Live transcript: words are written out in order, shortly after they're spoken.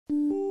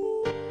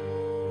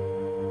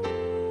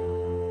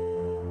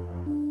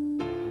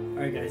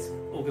Alright guys,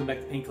 welcome back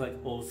to Paint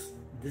Collectibles.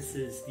 This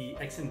is the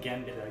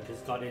Gambit that I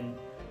just got in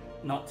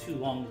not too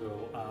long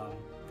ago,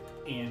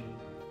 and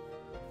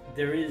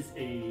there is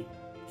a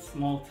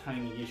small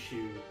tiny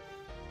issue.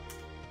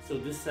 So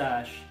this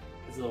sash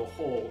has a little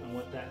hole, and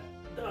what that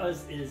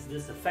does is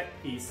this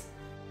effect piece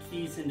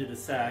keys into the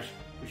sash,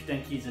 which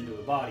then keys into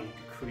the body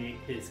to create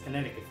his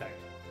kinetic effect.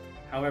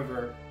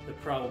 However, the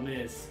problem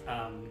is,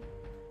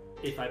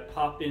 if I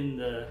pop in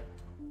the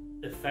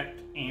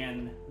effect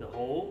and the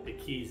hole, it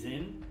keys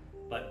in,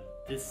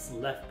 but this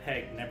left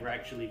peg never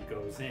actually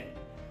goes in.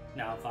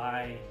 Now if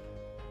I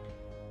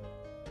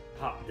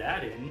pop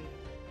that in,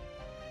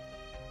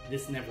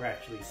 this never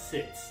actually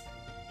sits,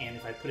 and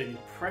if I put any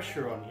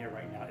pressure on here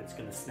right now, it's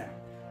gonna snap.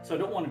 So I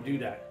don't want to do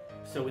that.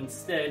 So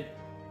instead,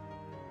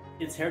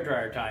 it's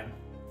hairdryer time.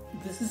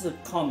 This is a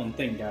common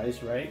thing,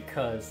 guys, right?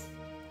 Because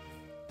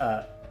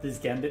this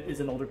Gambit is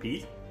an older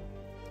piece,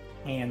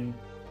 and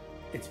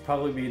it's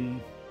probably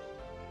been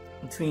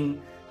between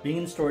being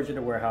in storage at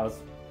a warehouse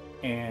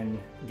and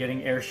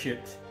getting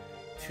airshipped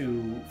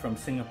from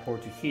Singapore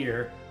to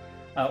here,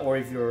 or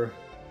if you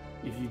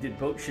did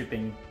boat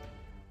shipping,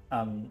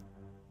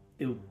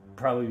 it'll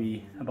probably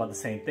be about the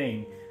same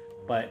thing.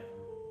 But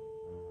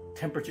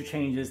temperature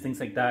changes, things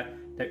like that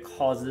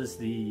causes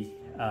the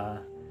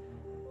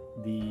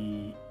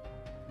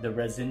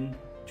resin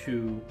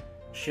to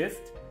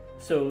shift.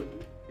 So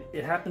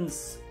it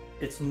happens.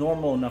 It's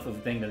normal enough of a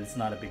thing that it's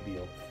not a big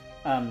deal.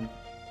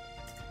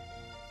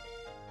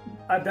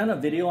 I've done a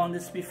video on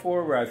this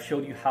before where I've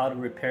showed you how to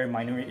repair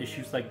minor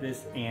issues like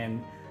this,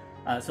 and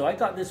so I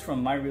got this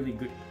from my really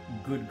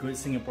good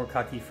Singapore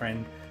kaki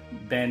friend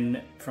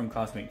Ben from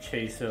Cosmic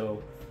Chase.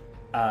 So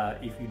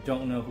if you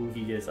don't know who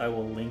he is, I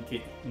will link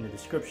it in the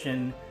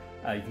description.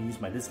 You can use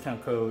my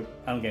discount code.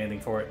 I don't get anything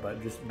for it, but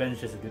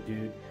Ben's just a good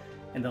dude.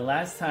 And the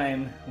last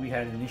time we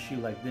had an issue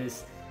like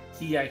this,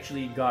 he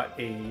actually got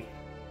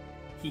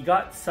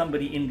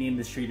somebody in the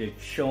industry to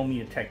show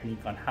me a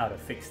technique on how to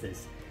fix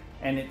this,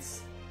 and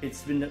it's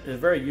been a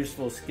very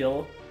useful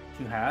skill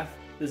to have.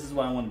 This is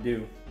what I want to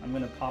do. I'm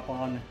going to pop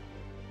on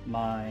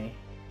my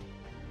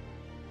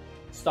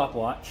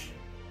stopwatch,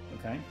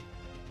 okay?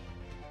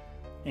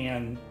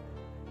 And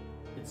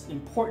it's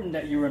important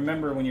that you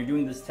remember when you're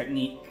doing this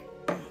technique.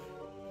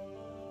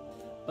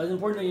 But it's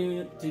important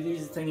to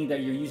use this technique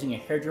that you're using a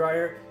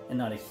hairdryer and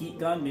not a heat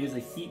gun, because a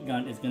heat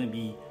gun is going to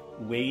be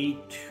way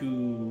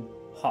too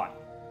hot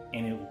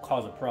and it will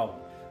cause a problem.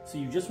 So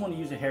you just want to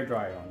use a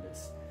hairdryer on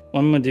this. What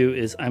I'm going to do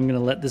is I'm going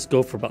to let this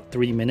go for about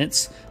 3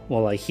 minutes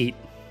while I heat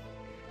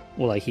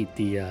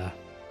the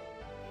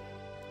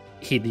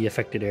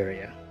affected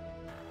area.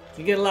 You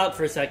can get loud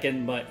for a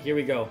second, but here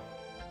we go.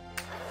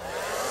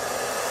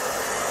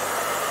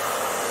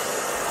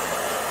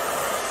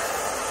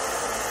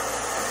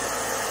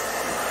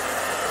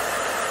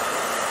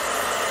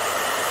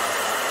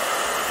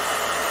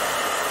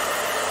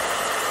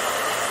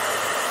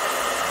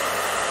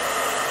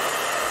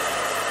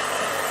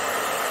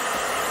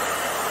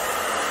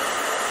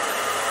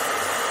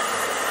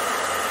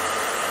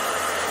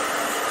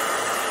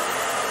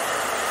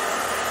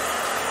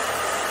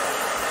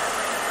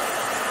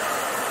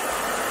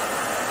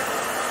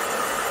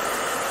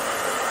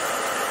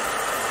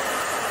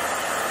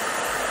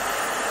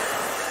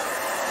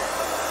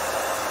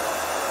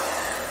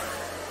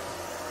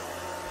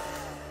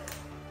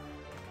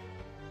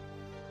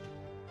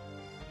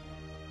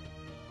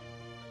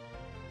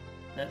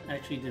 That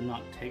actually did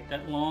not take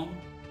that long,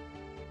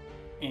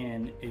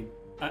 and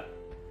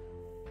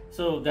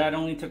so that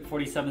only took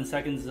 47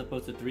 seconds as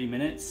opposed to 3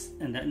 minutes,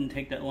 and that didn't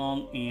take that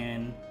long.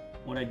 And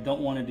what I don't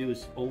want to do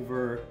is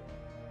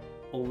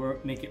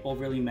make it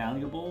overly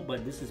malleable,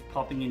 but this is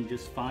popping in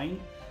just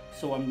fine.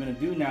 So what I'm going to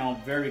do now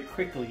very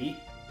quickly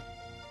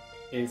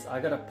is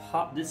I gotta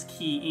pop this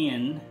key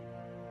in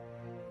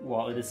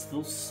while it is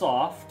still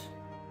soft,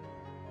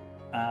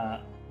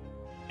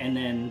 and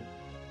then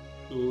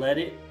let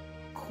it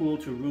cool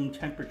to room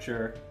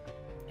temperature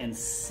and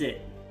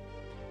sit.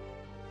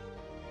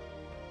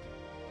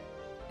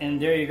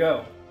 And there you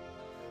go.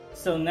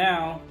 So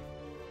now,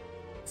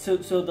 so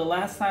the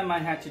last time I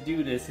had to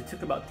do this, it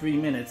took about 3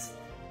 minutes.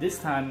 This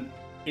time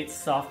it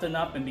softened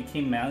up and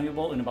became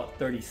malleable in about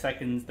 40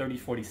 seconds.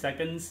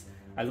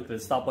 I looked at the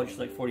stopwatch, it's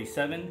like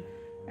 47.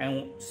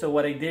 And so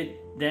what I did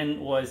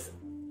then was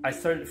I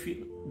started to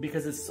feel,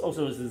 because this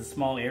is a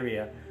small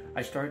area,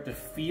 I started to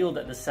feel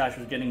that the sash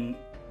was getting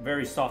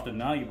very soft and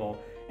malleable,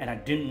 and I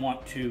didn't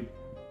want to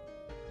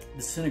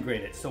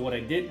disintegrate it. So what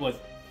I did was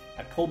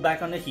I pulled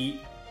back on the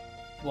heat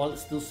while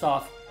it's still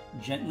soft,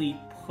 gently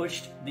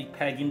pushed the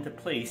peg into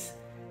place,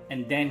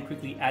 and then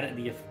quickly added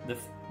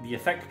the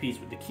effect piece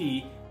with the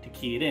key to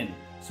key it in.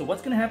 So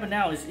what's going to happen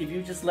now is if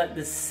you just let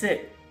this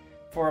sit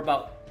for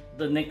about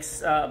the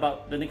next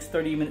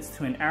 30 minutes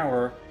to an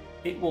hour,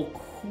 it will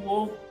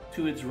cool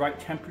to its right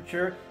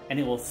temperature and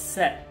it will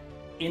set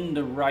in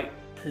the right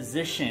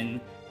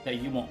position that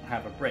you won't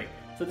have a break.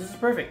 So this is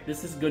perfect.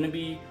 This is going to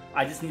be,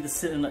 I just need to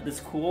sit and let this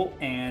cool,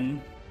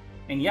 and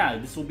yeah,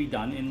 this will be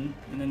done in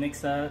the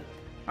next hour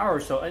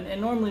or so.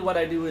 And normally what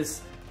I do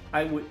is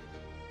I would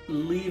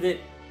leave it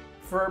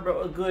for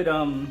a good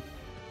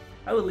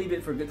I would leave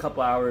it for a good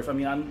couple hours. I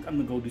mean, I'm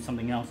gonna go do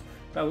something else,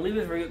 but I would leave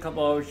it for a good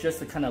couple hours just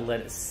to kind of let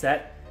it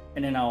set,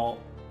 and then I'll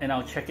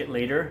check it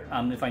later.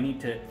 If I need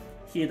to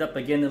heat it up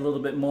again a little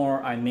bit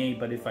more, I may,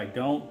 but if I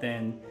don't,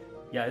 then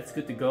yeah, it's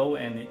good to go,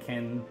 and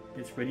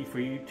it's ready for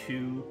you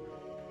to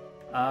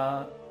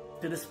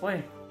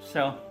display.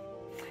 So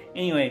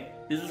anyway,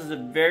 this is a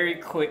very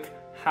quick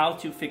how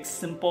to fix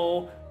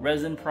simple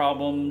resin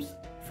problems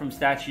from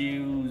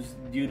statues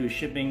due to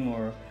shipping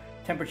or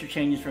temperature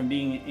changes from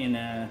being in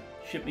a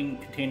shipping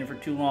container for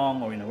too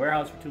long or in a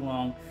warehouse for too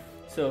long.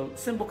 So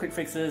simple quick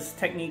fixes,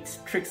 techniques,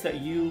 tricks that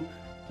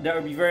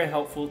would be very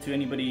helpful to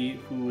anybody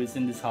who is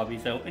in this hobby.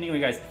 So anyway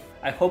guys,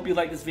 I hope you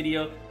like this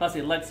video.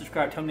 Lastly, like,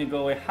 subscribe, tell me to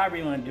go away, however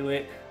you want to do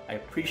it. I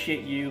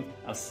appreciate you.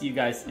 I'll see you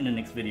guys in the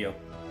next video.